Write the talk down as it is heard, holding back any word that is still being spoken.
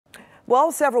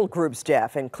Well, several groups,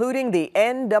 Jeff, including the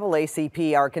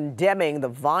NAACP, are condemning the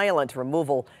violent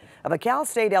removal of a Cal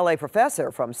State LA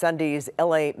professor from Sunday's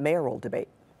LA mayoral debate.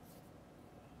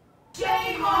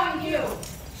 Shame on you!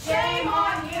 Shame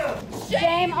on you!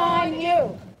 Shame on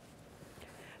you!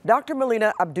 Dr.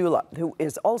 Melina Abdullah, who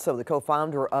is also the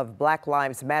co-founder of Black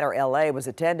Lives Matter LA, was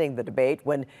attending the debate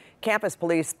when campus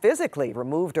police physically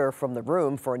removed her from the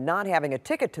room for not having a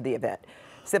ticket to the event.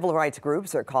 Civil rights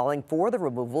groups are calling for the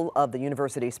removal of the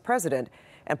university's president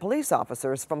and police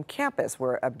officers from campus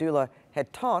where Abdullah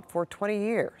had taught for 20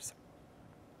 years.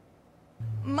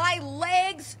 My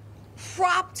legs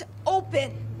propped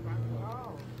open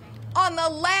on the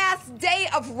last day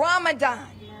of Ramadan.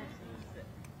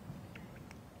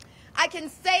 I can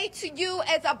say to you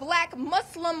as a black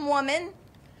Muslim woman,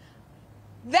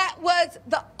 that was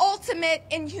the ultimate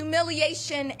in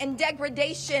humiliation and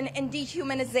degradation and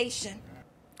dehumanization.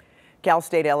 Cal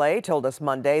State LA told us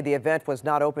Monday the event was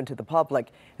not open to the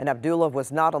public and Abdullah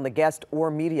was not on the guest or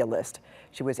media list.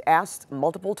 She was asked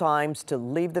multiple times to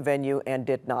leave the venue and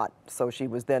did not. So she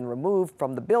was then removed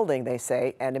from the building, they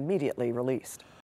say, and immediately released.